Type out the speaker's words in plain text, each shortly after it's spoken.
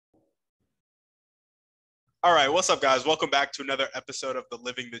All right, what's up, guys? Welcome back to another episode of the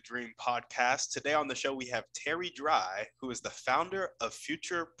Living the Dream podcast. Today on the show, we have Terry Dry, who is the founder of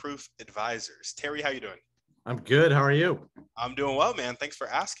Future Proof Advisors. Terry, how you doing? I'm good. How are you? I'm doing well, man. Thanks for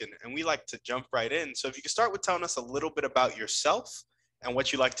asking. And we like to jump right in. So if you could start with telling us a little bit about yourself and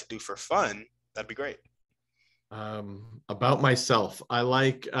what you like to do for fun, that'd be great. About myself, I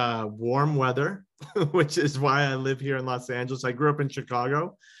like warm weather, which is why I live here in Los Angeles. I grew up in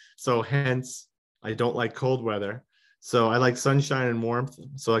Chicago, so hence I don't like cold weather. So I like sunshine and warmth.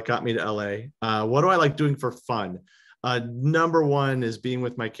 So it got me to LA. What do I like doing for fun? Number one is being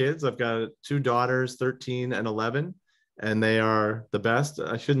with my kids. I've got two daughters, 13 and 11, and they are the best.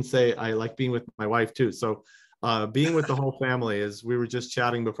 I shouldn't say I like being with my wife too. So being with the whole family, as we were just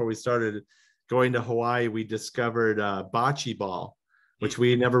chatting before we started going to Hawaii, we discovered bocce ball, which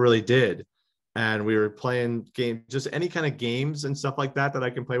we never really did. And we were playing games, just any kind of games and stuff like that I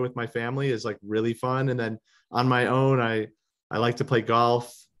can play with my family is like really fun. And then on my own, I like to play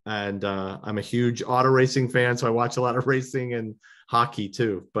golf, and I'm a huge auto racing fan. So I watch a lot of racing and hockey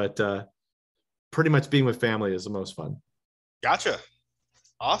too, but pretty much being with family is the most fun. Gotcha.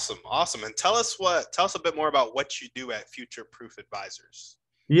 Awesome. And tell us a bit more about what you do at Future Proof Advisors.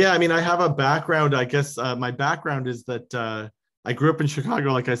 Yeah, I mean, I have a background. I guess my background is that I grew up in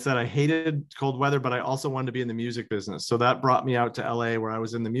Chicago. Like I said, I hated cold weather, but I also wanted to be in the music business. So that brought me out to LA, where I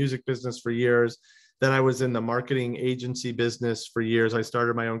was in the music business for years. Then I was in the marketing agency business for years. I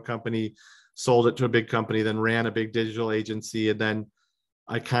started my own company, sold it to a big company, then ran a big digital agency. And then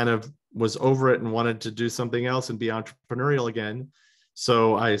I kind of was over it and wanted to do something else and be entrepreneurial again.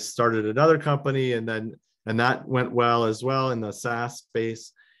 So I started another company, and that went well as well in the SaaS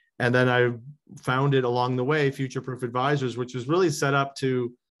space. And then I founded along the way Future Proof Advisors, which was really set up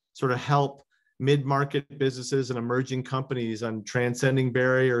to sort of help mid-market businesses and emerging companies on transcending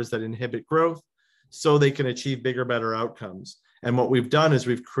barriers that inhibit growth so they can achieve bigger, better outcomes. And what we've done is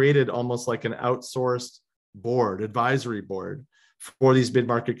we've created almost like an outsourced board, advisory board for these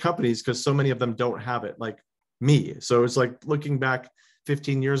mid-market companies, because so many of them don't have it, like me. So it's like looking back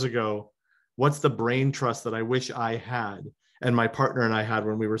 15 years ago, what's the brain trust that I wish I had and my partner and I had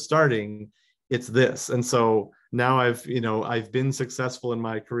when we were starting? It's this. And so now I've been successful in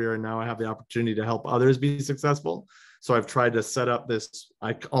my career, and now I have the opportunity to help others be successful. So I've tried to set up this,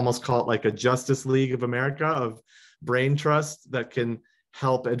 I almost call it like a Justice League of America of brain trust that can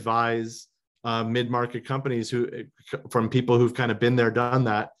help advise mid-market companies from people who've kind of been there, done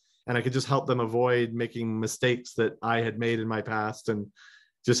that. And I could just help them avoid making mistakes that I had made in my past, and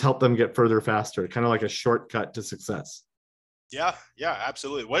just help them get further faster, kind of like a shortcut to success. Yeah,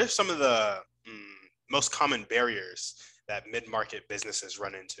 absolutely. What are some of the most common barriers that mid-market businesses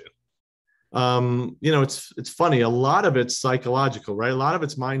run into? It's funny. A lot of it's psychological, right? A lot of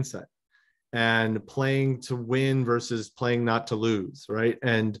it's mindset and playing to win versus playing not to lose, right?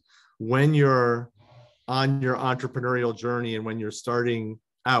 And when you're on your entrepreneurial journey and when you're starting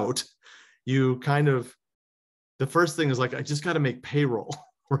out, you kind of, the first thing is like, I just got to make payroll,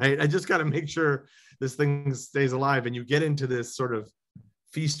 right? I just got to make sure this thing stays alive. And you get into this sort of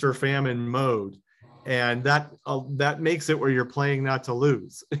feast or famine mode. And that makes it where you're playing not to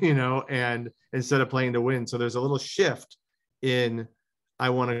lose, and instead of playing to win. So there's a little shift in, I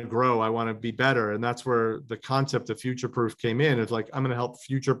want to grow, I want to be better. And that's where the concept of future proof came in. It's like, I'm going to help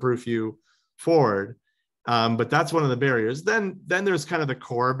future proof you forward. But that's one of the barriers. Then there's kind of the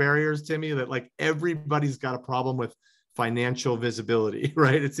core barriers, Timmy, that like everybody's got a problem with financial visibility,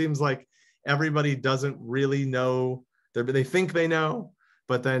 right? It seems like everybody doesn't really know. They think they know,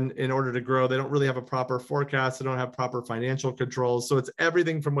 but then in order to grow, they don't really have a proper forecast. They don't have proper financial controls. So it's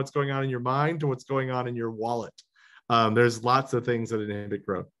everything from what's going on in your mind to what's going on in your wallet. There's lots of things that inhibit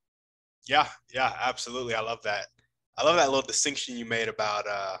growth. Yeah, absolutely. I love that. I love that little distinction you made about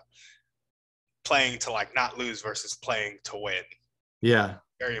playing to like not lose versus playing to win. Yeah.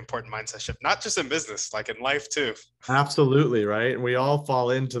 Very important mindset shift, not just in business, like in life too. Absolutely. Right. And we all fall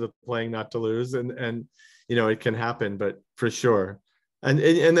into the playing not to lose, and it can happen, but for sure. And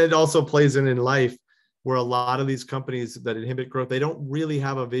it also plays in life, where a lot of these companies that inhibit growth, they don't really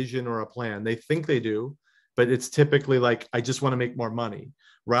have a vision or a plan. They think they do, but it's typically like, I just want to make more money,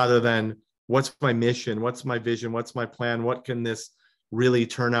 rather than what's my mission? What's my vision? What's my plan? What can this really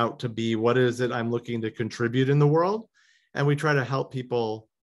turn out to be? What is it I'm looking to contribute in the world? And we try to help people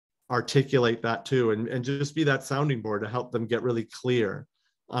articulate that too, and just be that sounding board to help them get really clear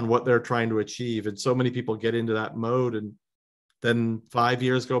on what they're trying to achieve. And so many people get into that mode, and then 5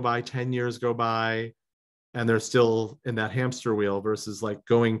 years go by, 10 years go by, and they're still in that hamster wheel versus like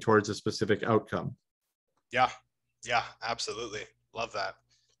going towards a specific outcome. Yeah, absolutely. Love that.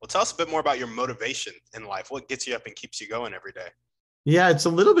 Well, tell us a bit more about your motivation in life. What gets you up and keeps you going every day? Yeah, it's a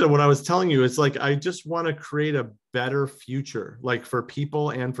little bit of what I was telling you. It's like I just want to create a better future, like for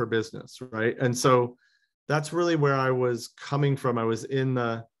people and for business, right? And so that's really where I was coming from. I was in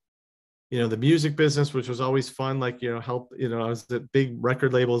the music business, which was always fun. Like, I was at big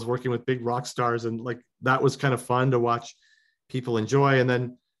record labels working with big rock stars, and like that was kind of fun to watch people enjoy. And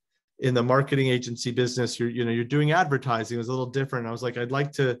then in the marketing agency business, you're doing advertising. It was a little different. I was like, I'd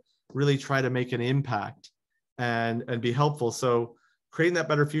like to really try to make an impact and be helpful. So creating that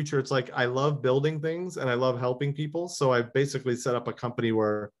better future, it's like I love building things and I love helping people. So I basically set up a company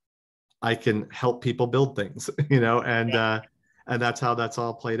where I can help people build things, and that's how that's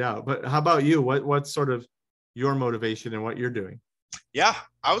all played out. But how about you? What's sort of your motivation and what you're doing? Yeah,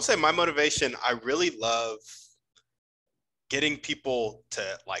 I would say my motivation, I really love getting people to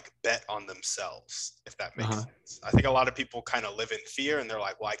like bet on themselves, if that makes sense. I think a lot of people kind of live in fear and they're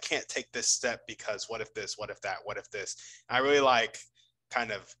like, well, I can't take this step because what if this, what if that, what if this? And I really like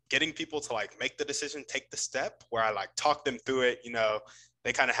kind of getting people to like make the decision, take the step, where I like talk them through it.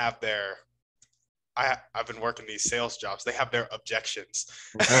 They kind of have their, I've been working these sales jobs. They have their objections.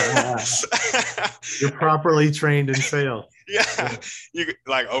 You're properly trained in sales. Yeah. You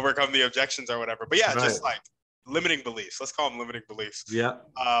like overcome the objections or whatever. But yeah, right. Just like limiting beliefs. Let's call them limiting beliefs. Yeah.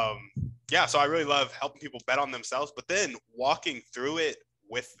 So I really love helping people bet on themselves, but then walking through it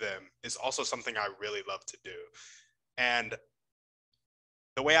with them is also something I really love to do. And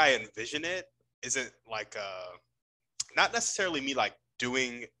the way I envision it isn't like not necessarily me like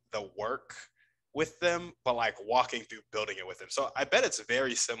doing the work with them, but like walking through building it with them. So I bet it's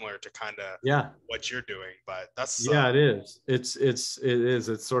very similar to kind of what you're doing, but that's it is. It is.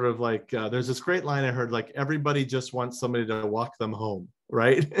 It's sort of like there's this great line I heard, like everybody just wants somebody to walk them home,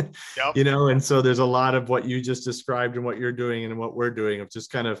 right? Yep. And so there's a lot of what you just described and what you're doing and what we're doing of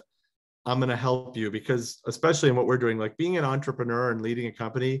just kind of, I'm going to help you, because especially in what we're doing, like being an entrepreneur and leading a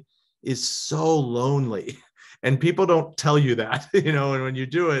company is so lonely, and people don't tell you that, and when you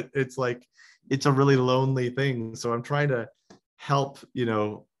do it, it's like, it's a really lonely thing. So I'm trying to help,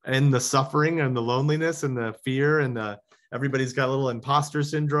 end the suffering and the loneliness and the fear and everybody's got a little imposter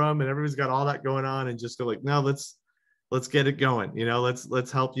syndrome and everybody's got all that going on, and just go like, no, let's get it going.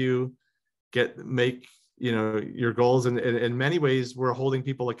 Let's help you make your goals. And in many ways, we're holding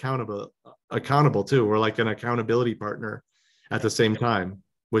people accountable too. We're like an accountability partner at the same time,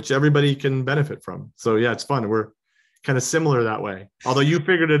 which everybody can benefit from. So yeah, it's fun. We're kind of similar that way. Although you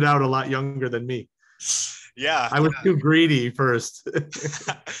figured it out a lot younger than me. Yeah. I was too greedy first.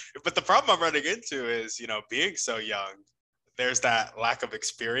 But the problem I'm running into is, being so young, there's that lack of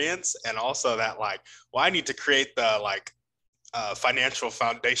experience, and also that like, well, I need to create the like financial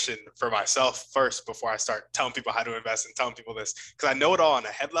foundation for myself first before I start telling people how to invest and telling people this, because I know it all on a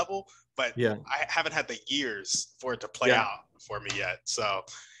head level, but I haven't had the years for it to play out for me yet. So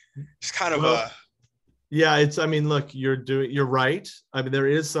it's kind of look, you're right. I mean, there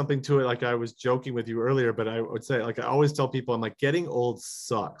is something to it. Like I was joking with you earlier, but I would say, like, I always tell people, I'm like, getting old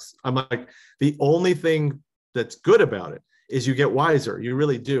sucks. I'm like, the only thing that's good about it is you get wiser. You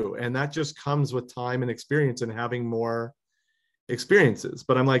really do. And that just comes with time and experience and having more experiences.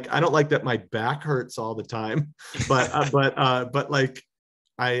 But I'm like, I don't like that my back hurts all the time, but like,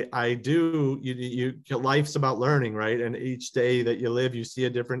 I do, life's about learning, right? And each day that you live, you see a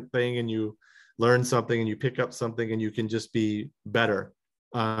different thing and you learn something and you pick up something and you can just be better.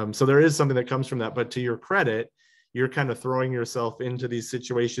 So there is something that comes from that, but to your credit, you're kind of throwing yourself into these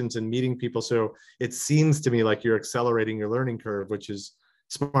situations and meeting people. So it seems to me like you're accelerating your learning curve, which is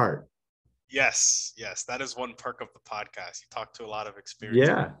smart. Yes. That is one perk of the podcast. You talk to a lot of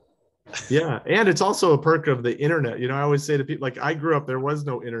experience. Yeah. And it's also a perk of the internet. I always say to people, like, I grew up, there was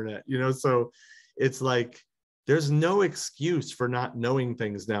no internet, so it's like, there's no excuse for not knowing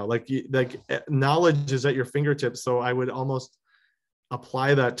things now. Like knowledge is at your fingertips. So I would almost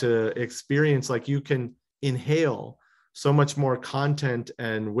apply that to experience. Like you can inhale so much more content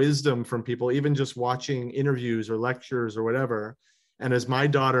and wisdom from people, even just watching interviews or lectures or whatever. And as my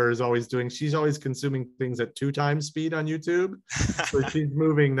daughter is always doing, she's always consuming things at 2 times speed on YouTube. So she's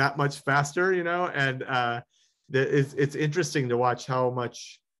moving that much faster, and it's interesting to watch how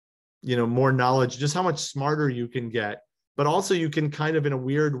much, more knowledge, just how much smarter you can get, but also you can kind of in a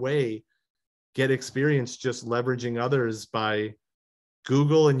weird way get experience just leveraging others by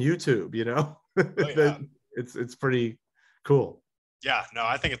Google and YouTube, it's pretty cool. Yeah, no,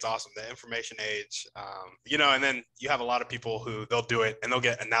 I think it's awesome. The information age, and then you have a lot of people who they'll do it and they'll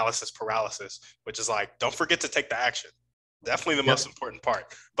get analysis paralysis, which is like, don't forget to take the action. Definitely the most important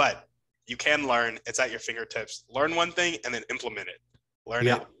part, but you can learn. It's at your fingertips. Learn one thing and then implement it. learn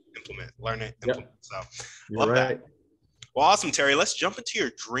it, implement, learn it, implement. So You're love right. that. Well, awesome, Terry. Let's jump into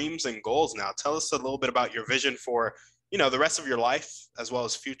your dreams and goals now. Tell us a little bit about your vision for, the rest of your life, as well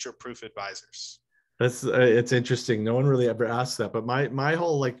as future-proof advisors. That's it's interesting. No one really ever asks that, but my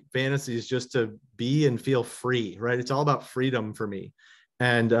whole like fantasy is just to be and feel free, right? It's all about freedom for me,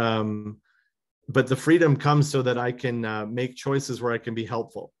 and but the freedom comes so that I can make choices where I can be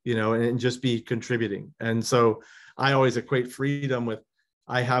helpful, and just be contributing. And so I always equate freedom with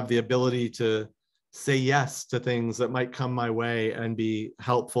I have the ability to say yes to things that might come my way and be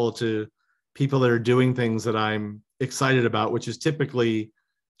helpful to people that are doing things that I'm excited about, which is typically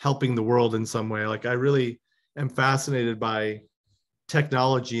helping the world in some way. Like I really am fascinated by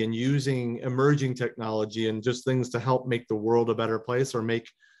technology and using emerging technology and just things to help make the world a better place or make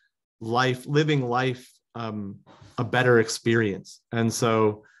living life a better experience. And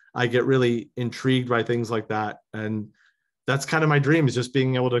so I get really intrigued by things like that. And that's kind of my dream, is just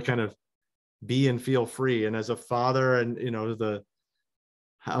being able to kind of be and feel free. And as a father and,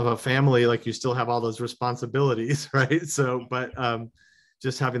 have a family, like you still have all those responsibilities, right? So, but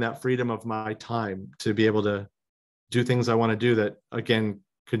just having that freedom of my time to be able to do things I want to do that, again,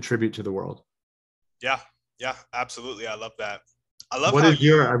 contribute to the world. Yeah, absolutely. I love that.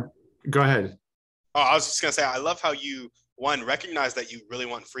 Go ahead. Oh, I was just going to say, I love how you, one, recognize that you really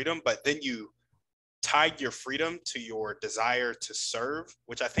want freedom, but then you tied your freedom to your desire to serve,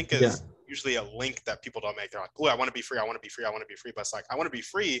 which I think is usually a link that people don't make. They're like, oh, I want to be free. I want to be free. I want to be free. But it's like, I want to be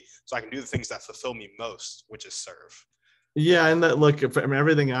free so I can do the things that fulfill me most, which is serve. Yeah. And that, look, from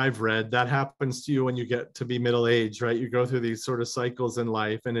everything I've read, that happens to you when you get to be middle-aged, right? You go through these sort of cycles in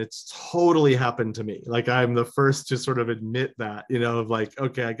life, and it's totally happened to me. Like I'm the first to sort of admit that, of like,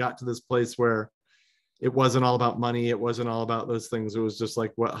 okay, I got to this place where it wasn't all about money. It wasn't all about those things. It was just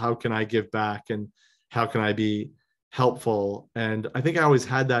like, how can I give back? And how can I be helpful? And I think I always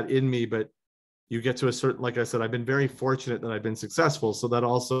had that in me, but you get to a certain, like I said, I've been very fortunate that I've been successful. So that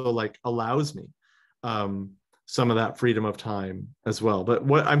also like allows me some of that freedom of time as well. But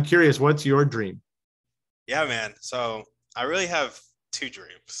I'm curious, what's your dream? Yeah, man. So I really have two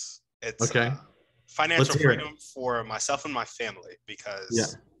dreams. It's okay. Financial freedom for myself and my family,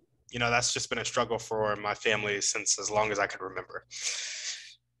 because, that's just been a struggle for my family since as long as I can remember.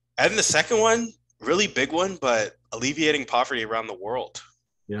 And the second one, really big one, but alleviating poverty around the world.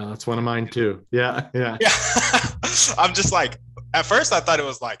 Yeah, that's one of mine too. Yeah. I'm just like, at first I thought it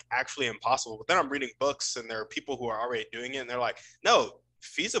was like actually impossible, but then I'm reading books and there are people who are already doing it, and they're like, no,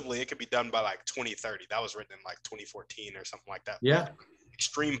 feasibly it could be done by like 2030. That was written in like 2014 or something like that. Yeah. Like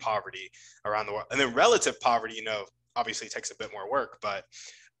extreme poverty around the world. And then relative poverty, obviously takes a bit more work, but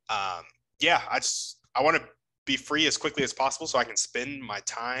I want to be free as quickly as possible so I can spend my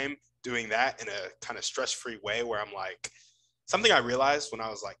time doing that in a kind of stress-free way, where I'm like, something I realized when I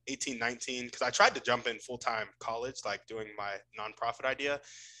was like 18, 19, because I tried to jump in full-time college, like doing my nonprofit idea,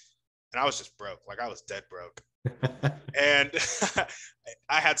 and I was just broke. Like I was dead broke. And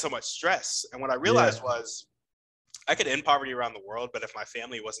I had so much stress. And what I realized was I could end poverty around the world, but if my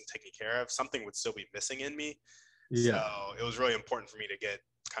family wasn't taken care of, something would still be missing in me. Yeah. So it was really important for me to get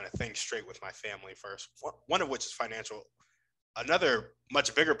kind of things straight with my family first, one of which is financial. Another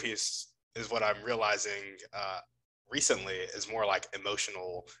much bigger piece is what I'm realizing recently is more like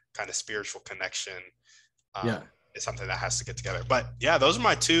emotional, kind of spiritual connection. Is something that has to get together. But yeah, those are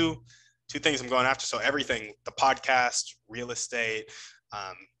my two things I'm going after. So everything, the podcast, real estate,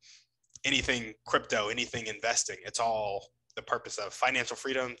 anything crypto, anything investing, it's all the purpose of financial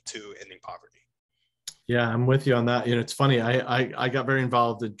freedom to ending poverty. Yeah, I'm with you on that. It's funny. I got very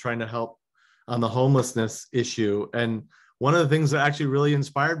involved in trying to help on the homelessness issue. And one of the things that actually really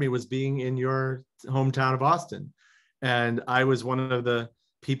inspired me was being in your hometown of Austin. And I was one of the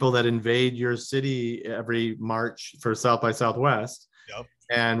people that invade your city every March for South by Southwest. Yep.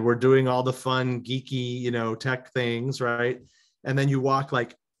 And we're doing all the fun, geeky, tech things, right? And then you walk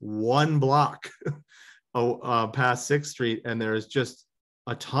like one block past 6th Street, and there's just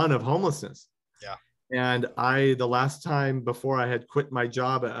a ton of homelessness. Yeah. And the last time before I had quit my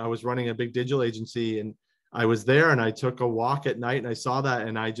job, I was running a big digital agency, and I was there and I took a walk at night and I saw that,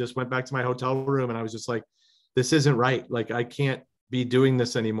 and I just went back to my hotel room and I was just like, this isn't right. Like, I can't be doing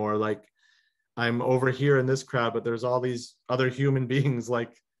this anymore. Like, I'm over here in this crowd, but there's all these other human beings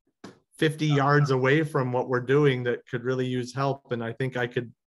like 50 yards away from what we're doing that could really use help. And I think I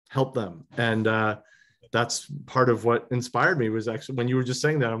could help them. And that's part of what inspired me, was actually when you were just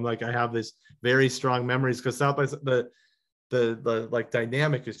saying that, I'm like, I have this very strong memories, because South by the like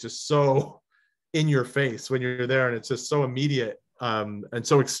dynamic is just so in your face when you're there, and it's just so immediate and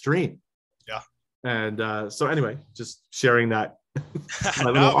so extreme. Yeah. And so anyway, just sharing that My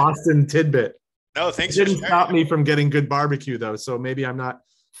little No, Austin tidbit. no, It thanks for didn't sharing. stop me from getting good barbecue though, so maybe I'm not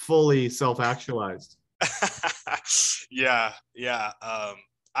fully self-actualized. Yeah, yeah.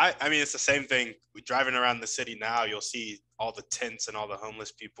 I mean, it's the same thing. Driving around the city now, you'll see all the tents and all the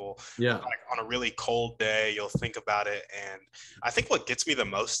homeless people. Yeah. Like on a really cold day, you'll think about it. And I think what gets me the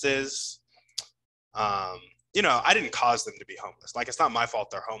most is, um, I didn't cause them to be homeless. Like, it's not my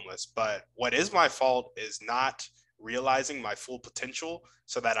fault they're homeless. But what is my fault is not realizing my full potential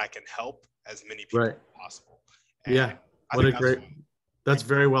so that I can help as many people Right. as possible. And Yeah. I What think a great, that's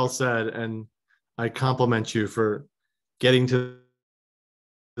very well said. And I compliment you for getting to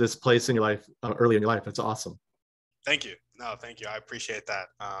this place in your life early in your life. That's awesome. Thank you. No, thank you. I appreciate that.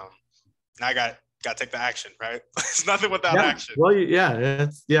 Now I got to take the action, right? It's nothing without Yeah. action. Well,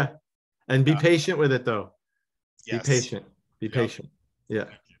 yeah. And be patient with it though. Be Yes. patient. Be Yep. patient. Yeah.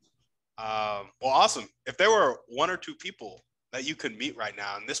 Well, awesome. If there were one or two people that you could meet right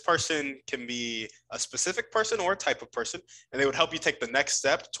now, and this person can be a specific person or a type of person, and they would help you take the next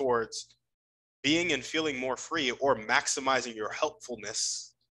step towards being and feeling more free or maximizing your helpfulness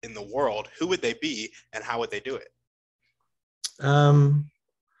in the world, who would they be and how would they do it?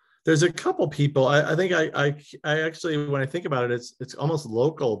 There's a couple people. I think I actually, when I think about it, it's almost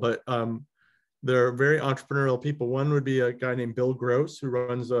local, but they're very entrepreneurial people. One would be a guy named Bill Gross, who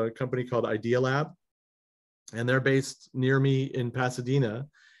runs a company called Idea Lab, and they're based near me in Pasadena.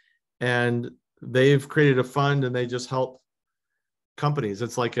 And they've created a fund, and they just help companies.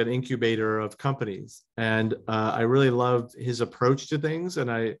 It's like an incubator of companies, and I really loved his approach to things.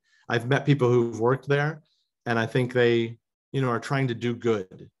 And I've met people who've worked there, and I think they are trying to do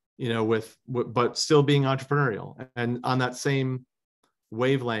good, with but still being entrepreneurial. And on that same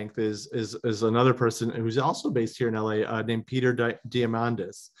wavelength is another person who's also based here in LA, named Peter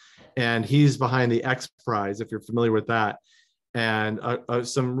Diamandis, and he's behind the X Prize, if you're familiar with that, and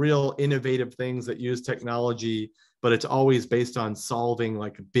some real innovative things that use technology, but it's always based on solving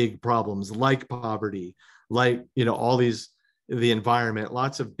like big problems like poverty, like all these, the environment,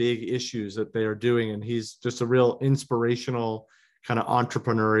 lots of big issues that they are doing. And he's just a real inspirational kind of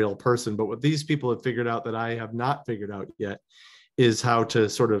entrepreneurial person. But what these people have figured out that I have not figured out yet is how to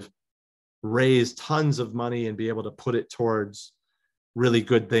sort of raise tons of money and be able to put it towards really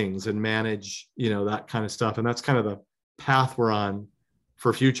good things and manage, that kind of stuff. And that's kind of the path we're on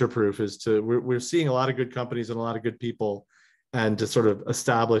for Future Proof, is we're seeing a lot of good companies and a lot of good people, and to sort of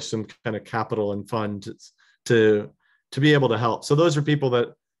establish some kind of capital and fund to be able to help. So those are people that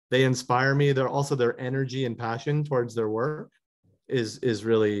they inspire me. They're also, their energy and passion towards their work is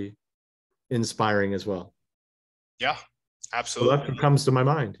really inspiring as well. Yeah, absolutely. So that's what comes to my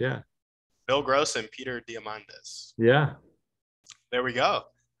mind. Yeah. Bill Gross and Peter Diamandis. Yeah. There we go.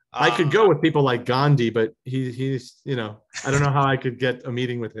 I could go with people like Gandhi, but he's, I don't know how I could get a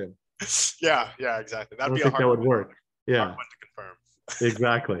meeting with him. Yeah, exactly. I don't think that would work. Yeah, hard one to confirm.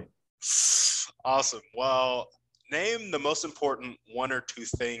 Exactly. Awesome. Well, name the most important one or two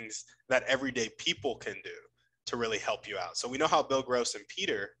things that everyday people can do to really help you out. So we know how Bill Gross and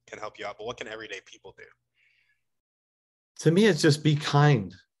Peter can help you out, but what can everyday people do? To me, it's just be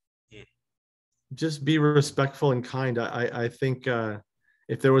kind. Just be respectful and kind. I think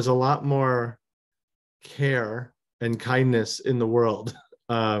if there was a lot more care and kindness in the world,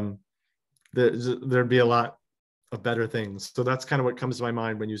 there'd be a lot of better things. So that's kind of what comes to my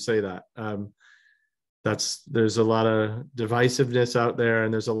mind when you say that. There's a lot of divisiveness out there,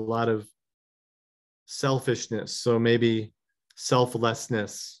 and there's a lot of selfishness. So maybe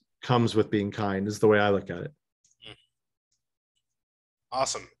selflessness comes with being kind, is the way I look at it.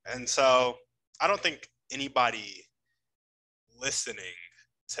 Awesome. And so I don't think anybody listening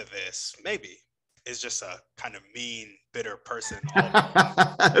to this maybe is just a kind of mean, bitter person.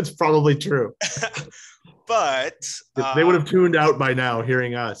 That's probably true. But they would have tuned out by now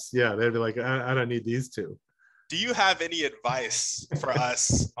hearing us. Yeah, they'd be like, I don't need these two. Do you have any advice for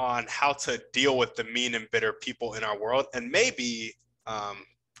us on how to deal with the mean and bitter people in our world, and maybe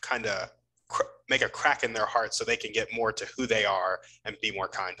kind of make a crack in their heart so they can get more to who they are and be more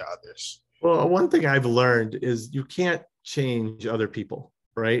kind to others? Well, one thing I've learned is you can't change other people,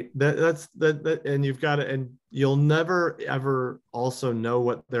 right? That's and you've got to, and you'll never ever also know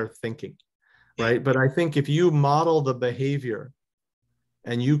what they're thinking, right? But I think if you model the behavior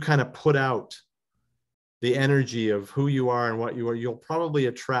and you kind of put out the energy of who you are and what you are, you'll probably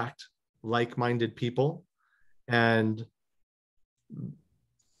attract like-minded people, and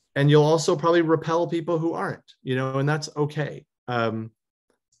you'll also probably repel people who aren't, and that's okay.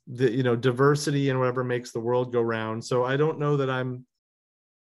 Diversity and whatever makes the world go round. So I don't know that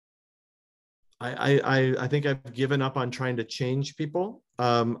I think I've given up on trying to change people.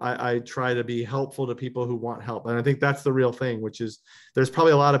 I try to be helpful to people who want help. And I think that's the real thing, which is there's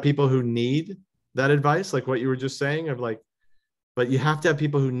probably a lot of people who need that advice, like what you were just saying of like, but you have to have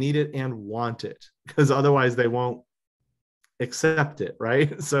people who need it and want it, because otherwise they won't accept it.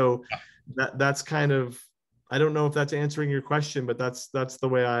 Right. So that's kind of, I don't know if that's answering your question, but that's the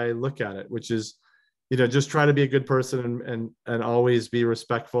way I look at it, which is, just try to be a good person and always be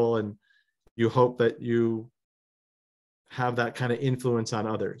respectful. And you hope that you have that kind of influence on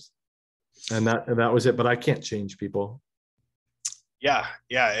others. And that was it. But I can't change people. Yeah.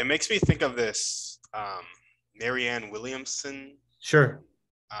 It makes me think of this Marianne Williamson Sure.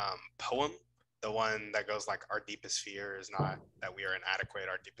 Poem, the one that goes like, our deepest fear is not that we are inadequate,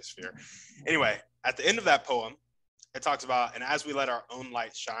 our deepest fear. Anyway, at the end of that poem, it talks about, and as we let our own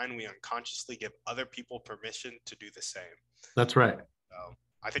light shine, we unconsciously give other people permission to do the same. That's right. So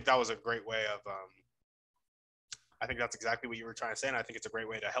I think that was a great way of, I think that's exactly what you were trying to say. And I think it's a great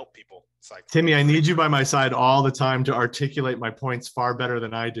way to help people. It's like, Timmy, I need you by my side all the time to articulate my points far better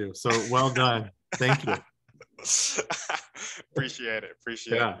than I do. So well done. Thank you. Appreciate it.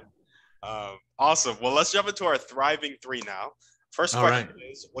 Awesome. Well, let's jump into our thriving three now. First question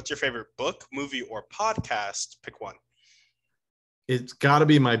is, what's your favorite book, movie, or podcast? Pick one. It's got to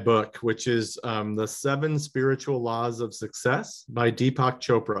be my book, which is The 7 Spiritual Laws of Success by Deepak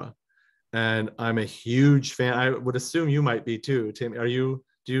Chopra. And I'm a huge fan. I would assume you might be too, Tim. Do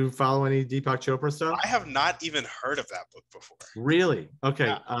you follow any Deepak Chopra stuff? I have not even heard of that book before. Really?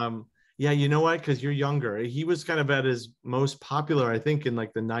 Okay. Yeah, you know what? Because you're younger. He was kind of at his most popular, I think, in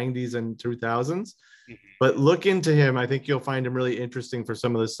like the 90s and 2000s. Mm-hmm. But look into him. I think you'll find him really interesting for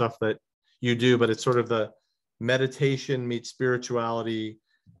some of the stuff that you do. But it's sort of the meditation meets spirituality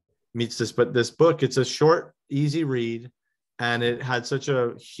meets this. But this book, it's a short, easy read. And it had such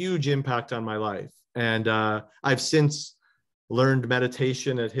a huge impact on my life. And I've since learned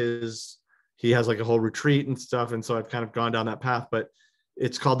meditation at he has like a whole retreat and stuff. And so I've kind of gone down that path. But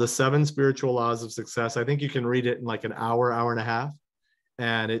it's called The 7 Spiritual Laws of Success. I think you can read it in like an hour and a half.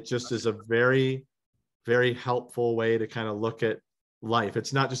 And it just is a very, very helpful way to kind of look at life.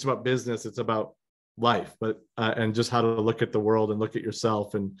 It's not just about business, it's about life, but and just how to look at the world and look at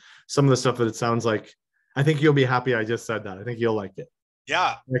yourself and some of the stuff that it sounds like. I think you'll be happy I just said that. I think you'll like it.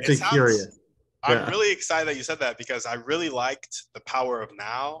 Yeah. I'm actually curious. I'm really excited that you said that because I really liked The Power of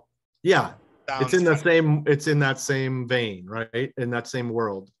Now. Yeah. It's in that same vein, right? In that same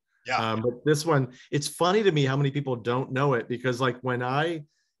world. Yeah. But this one, it's funny to me how many people don't know it, because like when I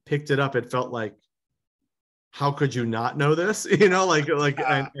picked it up, it felt like, how could you not know this? And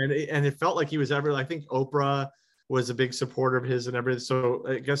it felt like he was I think Oprah was a big supporter of his and everything. So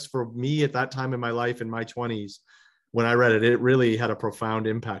I guess for me at that time in my life, in my 20s, when I read it, it really had a profound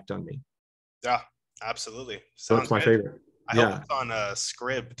impact on me. Yeah, absolutely. So it's my favorite. I hope it's on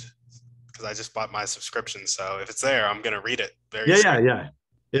Scribd, because I just bought my subscription. So if it's there, I'm going to read it very soon. Yeah.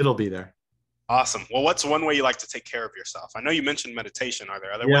 It'll be there. Awesome. Well, what's one way you like to take care of yourself? I know you mentioned meditation. Are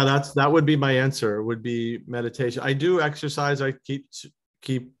there other ways? Yeah, that would be my answer, would be meditation. I do exercise. I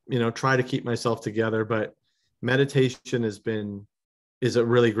try to keep myself together, but meditation is a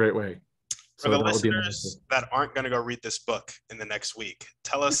really great way. For the listeners that aren't going to go read this book in the next week,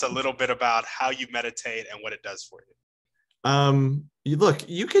 tell us a little bit about how you meditate and what it does for you.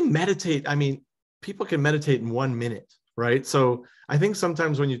 You can meditate. I mean, people can meditate in 1 minute, right? So I think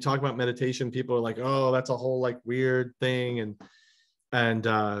sometimes when you talk about meditation, people are like, oh, that's a whole like weird thing. And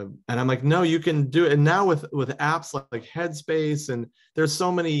I'm like, no, you can do it. And now with apps like Headspace, and there's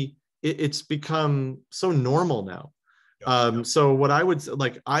so many, it's become so normal now. So what I would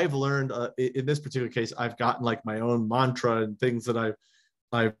like, I've learned in this particular case, I've gotten like my own mantra and things that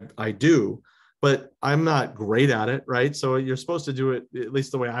I do, but I'm not great at it. Right. So you're supposed to do it, at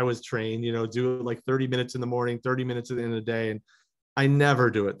least the way I was trained, do it like 30 minutes in the morning, 30 minutes at the end of the day. And I never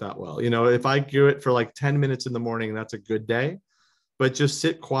do it that well. If I do it for like 10 minutes in the morning, that's a good day, but just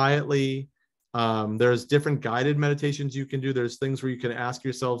sit quietly. There's different guided meditations you can do. There's things where you can ask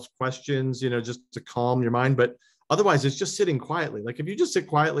yourselves questions, just to calm your mind, but otherwise it's just sitting quietly. Like if you just sit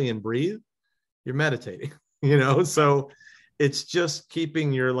quietly and breathe, you're meditating, so it's just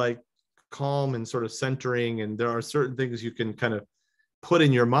keeping your like calm and sort of centering. And there are certain things you can kind of put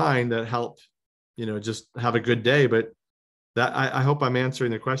in your mind that help, just have a good day. But that, I hope I'm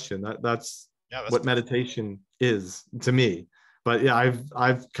answering the question. That's what meditation is to me. But yeah,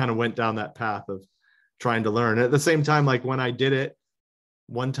 I've kind of went down that path of trying to learn. At the same time, like when I did it,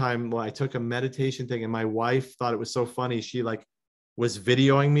 one time, I took a meditation thing and my wife thought it was so funny. She like was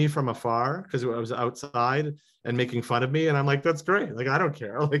videoing me from afar because I was outside and making fun of me. And I'm like, that's great. Like, I don't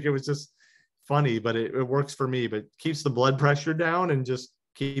care. Like, it was just funny, but it works for me, but keeps the blood pressure down and just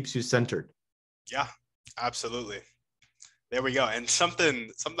keeps you centered. Yeah, absolutely. There we go. And something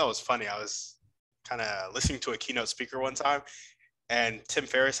that was funny, I was kind of listening to a keynote speaker one time, and Tim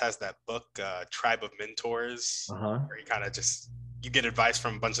Ferriss has that book, Tribe of Mentors, where he kind of just, you get advice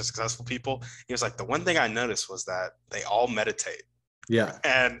from a bunch of successful people. He was like, the one thing I noticed was that they all meditate. Yeah.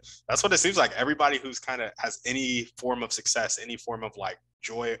 And that's what it seems like. Everybody who's kind of has any form of success, any form of like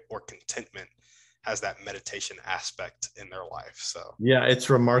joy or contentment, has that meditation aspect in their life. So yeah, it's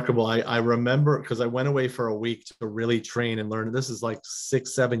remarkable. I remember, because I went away for a week to really train and learn. This is like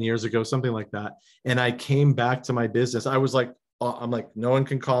 6-7 years ago, something like that. And I came back to my business. I was like, I'm like, no one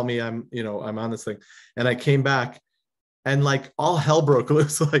can call me. I'm on this thing. And I came back and like all hell broke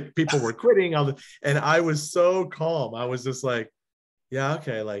loose. Like people were quitting. And I was so calm. I was just like, yeah,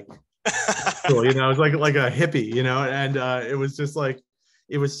 okay. Like, cool. I was like a hippie, and it was just like,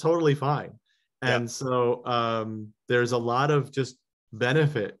 it was totally fine. And so there's a lot of just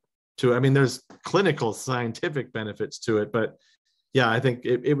benefit to, there's clinical scientific benefits to it, but yeah, I think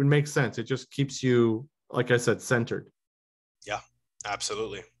it would make sense. It just keeps you, like I said, centered. Yeah,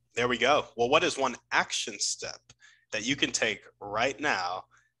 absolutely. There we go. Well, what is one action step that you can take right now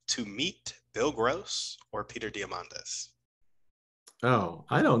to meet Bill Gross or Peter Diamandis? Oh,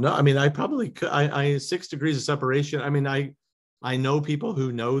 I don't know. I probably could. I 6 degrees of separation. I know people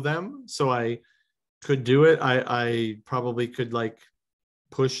who know them, so I could do it. I probably could like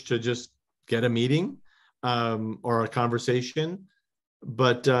push to just get a meeting or a conversation,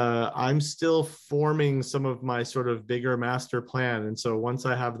 but I'm still forming some of my sort of bigger master plan. And so once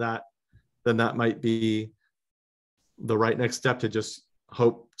I have that, then that might be the right next step, to just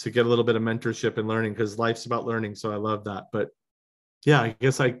hope to get a little bit of mentorship and learning, because life's about learning. So I love that. But yeah, I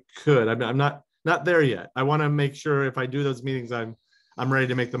guess I could. I'm not there yet. I want to make sure if I do those meetings, I'm ready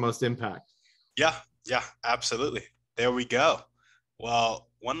to make the most impact. Yeah, absolutely. There we go. Well,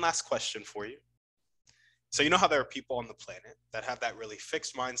 one last question for you. So you know how there are people on the planet that have that really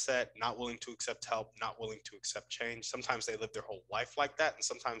fixed mindset, not willing to accept help, not willing to accept change. Sometimes they live their whole life like that, and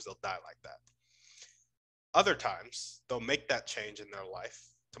sometimes they'll die like that. Other times, they'll make that change in their life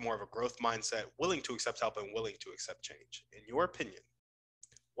to more of a growth mindset, willing to accept help and willing to accept change. In your opinion,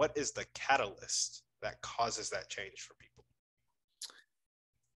 what is the catalyst that causes that change for people?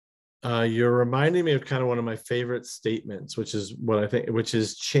 You're reminding me of kind of one of my favorite statements, which is what I think, which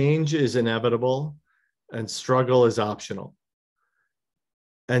is change is inevitable and struggle is optional.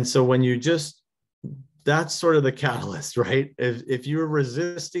 And so when you just, that's sort of the catalyst, right? If you're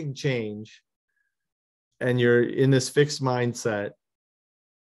resisting change and you're in this fixed mindset,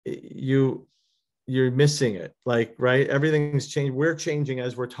 you're missing it. Like, right? Everything's changed. We're changing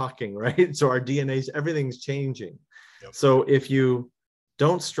as we're talking, right? So our DNA's, everything's changing. Yep. So if you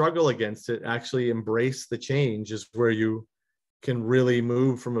don't struggle against it, actually embrace the change, is where you can really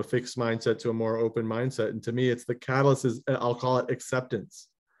move from a fixed mindset to a more open mindset. And to me, it's the catalyst is, I'll call it acceptance,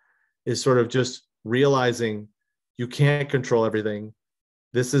 is sort of just realizing you can't control everything.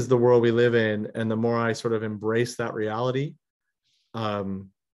 This is the world we live in. And the more I sort of embrace that reality,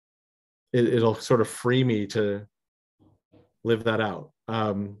 it'll sort of free me to live that out.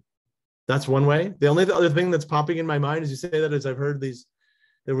 That's one way. The only other thing that's popping in my mind as you say that is I've heard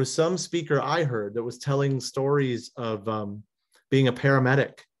there was some speaker I heard that was telling stories of being a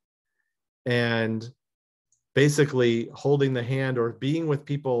paramedic and basically holding the hand or being with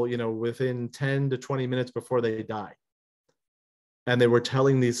people, within 10 to 20 minutes before they die. And they were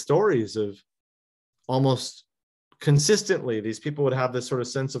telling these stories of almost consistently, these people would have this sort of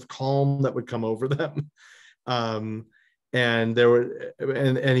sense of calm that would come over them. And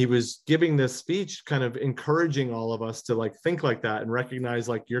he was giving this speech kind of encouraging all of us to like think like that and recognize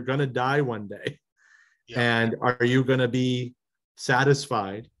like you're going to die one day. Yeah. And are you going to be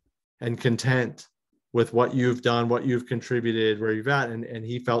satisfied and content with what you've done, what you've contributed, where you've at? And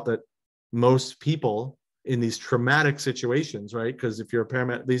he felt that most people in these traumatic situations, right? Because if you're a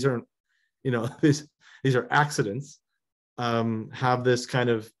paramedic, these aren't, these are accidents, have this kind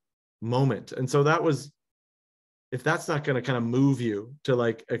of moment. And so that was, if that's not going to kind of move you to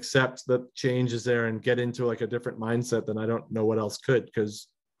like accept that change is there and get into like a different mindset, then I don't know what else could, because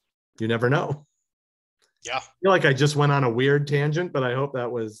you never know. Yeah. I feel like I just went on a weird tangent, but I hope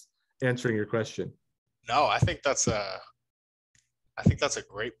that was answering your question. No, I think that's a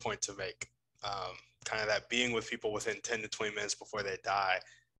great point to make. Kind of that being with people within 10 to 20 minutes before they die.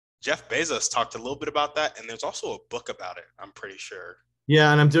 Jeff Bezos talked a little bit about that, and there's also a book about it, I'm pretty sure.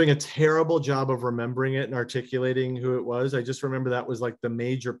 Yeah, and I'm doing a terrible job of remembering it and articulating who it was. I just remember that was like the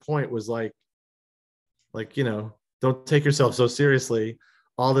major point was like, don't take yourself so seriously.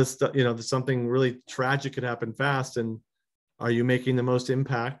 all this stuff, something really tragic could happen fast. And are you making the most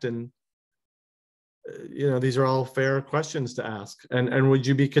impact? And, these are all fair questions to ask. And would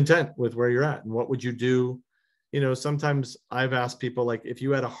you be content with where you're at? And what would you do? Sometimes I've asked people, like, if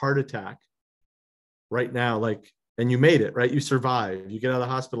you had a heart attack right now, like, and you made it, right? You survived, you get out of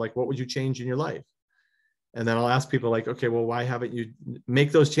the hospital, like, what would you change in your life? And then I'll ask people, like, okay, well, why haven't you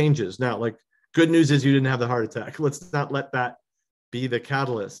make those changes now? Like, good news is you didn't have the heart attack. Let's not let that be the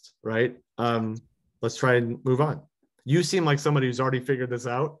catalyst, right? Let's try and move on. You seem like somebody who's already figured this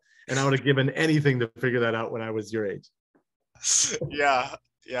out, and I would have given anything to figure that out when I was your age.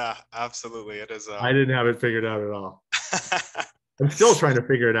 Yeah, absolutely. It is. I didn't have it figured out at all. I'm still trying to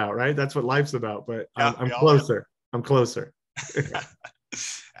figure it out, right? That's what life's about, but yeah, I'm closer. I'm closer.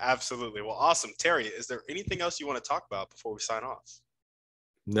 Absolutely. Well, awesome. Terry, is there anything else you want to talk about before we sign off?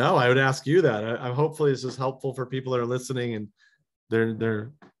 No, I would ask you that. I hopefully this is helpful for people that are listening, and there's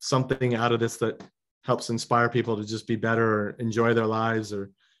something out of this that helps inspire people to just be better or enjoy their lives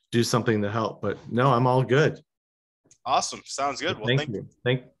or do something to help. But no, I'm all good. Awesome. Sounds good. Well, thank you.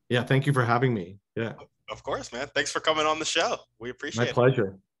 Thank you for having me. Yeah. Of course, man. Thanks for coming on the show. We appreciate it. My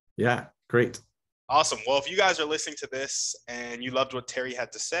pleasure. Yeah, great. Awesome. Well, if you guys are listening to this and you loved what Terry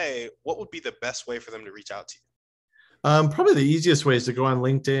had to say, what would be the best way for them to reach out to you? Probably the easiest way is to go on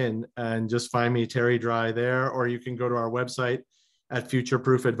LinkedIn and just find me, Terry Dry, there, or you can go to our website at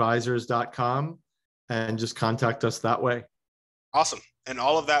futureproofadvisors.com and just contact us that way. Awesome. And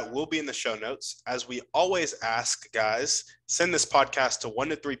all of that will be in the show notes. As we always ask, guys, send this podcast to 1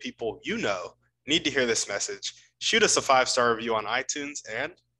 to 3 people need to hear this message. Shoot us a 5-star review on iTunes,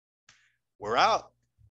 and we're out.